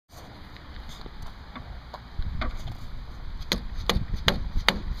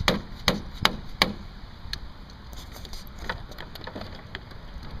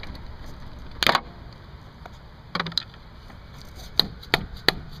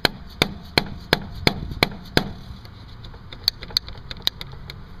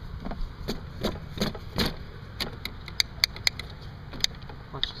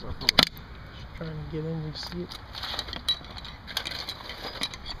you see it.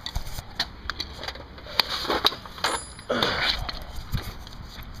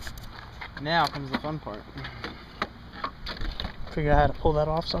 Now comes the fun part. Figure out how to pull that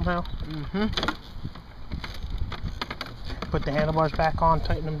off somehow. Mm-hmm. Put the handlebars back on,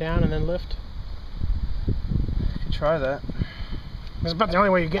 tighten them down, and then lift. You could try that. It's about the only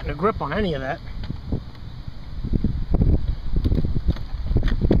way you're getting a grip on any of that.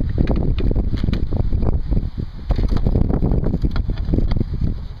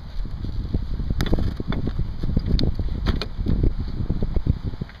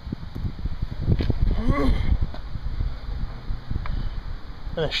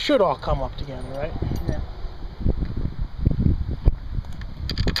 And it should all come up together, right? Yeah.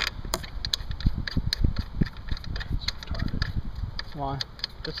 It's retarded. Why?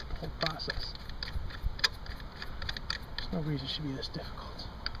 Just the whole process. There's no reason it should be this difficult.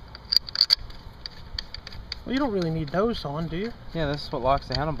 Well, you don't really need those on, do you? Yeah, this is what locks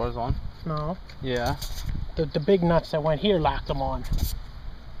the handlebars on. No. Yeah. The big nuts that went here locked them on.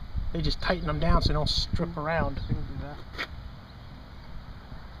 They just tighten them down so they don't strip around. You can do that.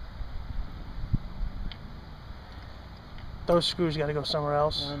 Those screws got to go somewhere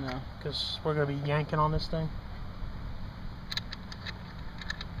else. I know. Because we're going to be yanking on this thing.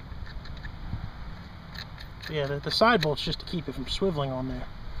 Yeah, the side bolt's just to keep it from swiveling on there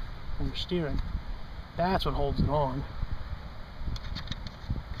when you're steering. That's what holds it on.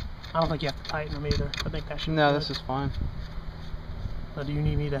 I don't think you have to tighten them either. I think that should be No, good. this is fine. Now, do you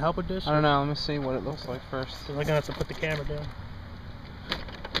need me to help with this? I don't know. Let me see what it looks like first. Because I'm going to have to put the camera down.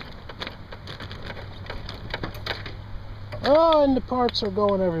 Oh, and the parts are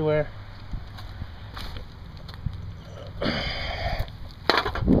going everywhere.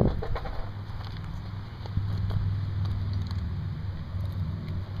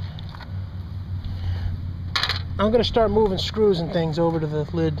 I'm going to start moving screws and things over to the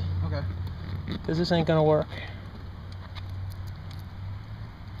lid. Okay. Because this ain't going to work.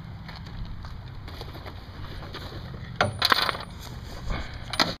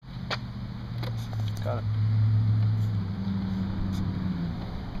 Got it.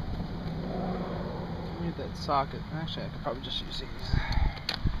 Need that socket. Actually, I could probably just use these.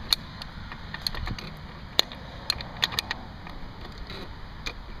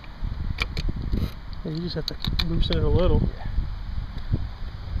 Yeah, you just have to loosen it a little. Yeah.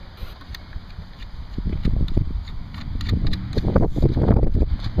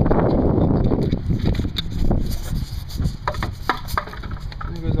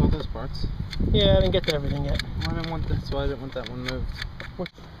 There goes all those parts. Yeah, I didn't get to everything yet. Well, I didn't want this, so I didn't want that one moved.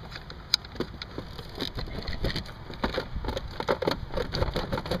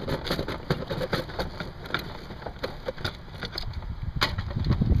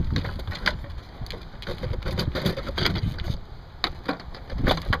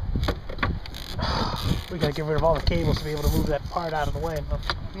 We gotta get rid of all the cables to be able to move that part out of the way. No,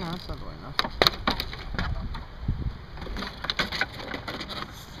 that's not the way enough.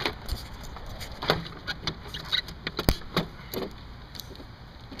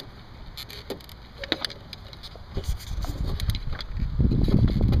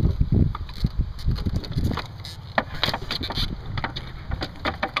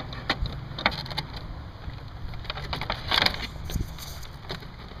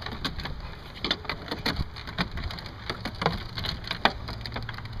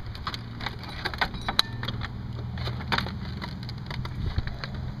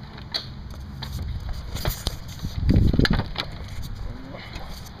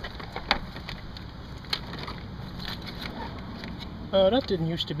 That didn't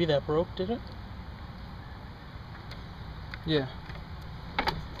used to be that broke, did it? Yeah.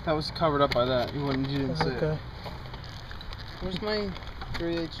 That was covered up by that. You didn't see it. Okay. Where's my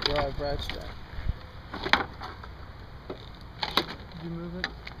 3/8 drive ratchet at? Did you move it?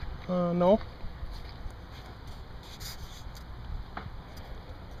 No.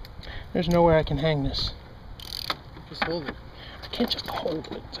 There's nowhere I can hang this. Just hold it. I can't just hold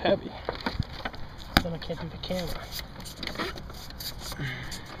it, it's heavy. Then I can't do the camera.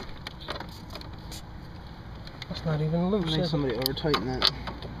 It's not even loose, Make is somebody over tighten that.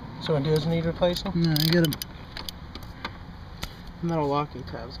 So it does need replacing? No, you gotta. The metal locking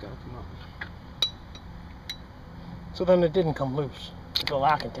tab's gotta come up. So then it didn't come loose. The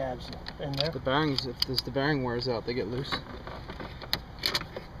locking tab's in there. The bearings, if the bearing wears out, they get loose.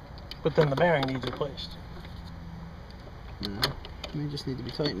 But then the bearing needs replaced. No, they just need to be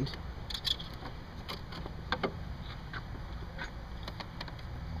tightened.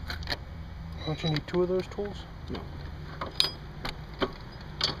 Don't you need 2 of those tools? No.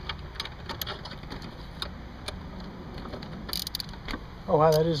 Oh wow,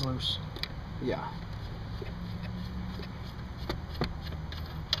 that is loose. Yeah.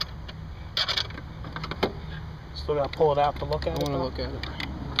 Still gotta pull it out to look at it. I want to look at it.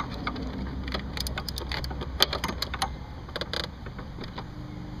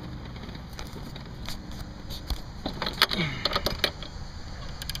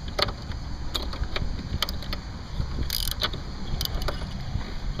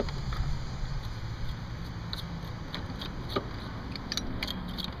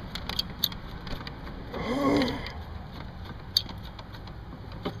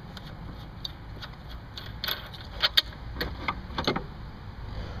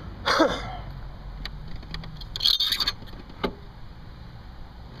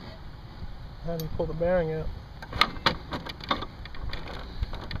 How do you pull the bearing out?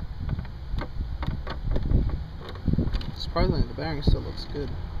 Surprisingly, the bearing still looks good.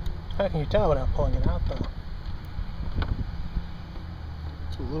 How can you tell without pulling it out though?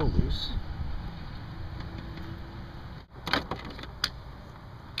 It's a little loose.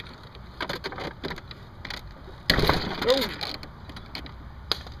 Oh.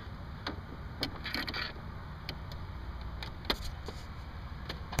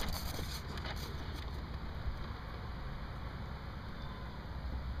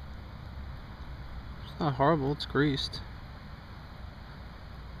 It's not horrible, it's greased.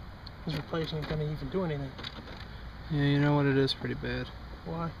 Is replacing it gonna even do anything? Yeah, you know what, it is pretty bad.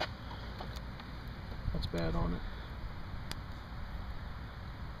 Why? What's bad on it?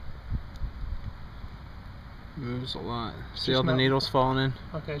 Moves a lot. See Just all the not- needles falling in?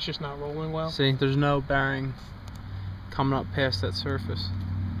 Okay, it's just not rolling well. See, there's no bearing coming up past that surface.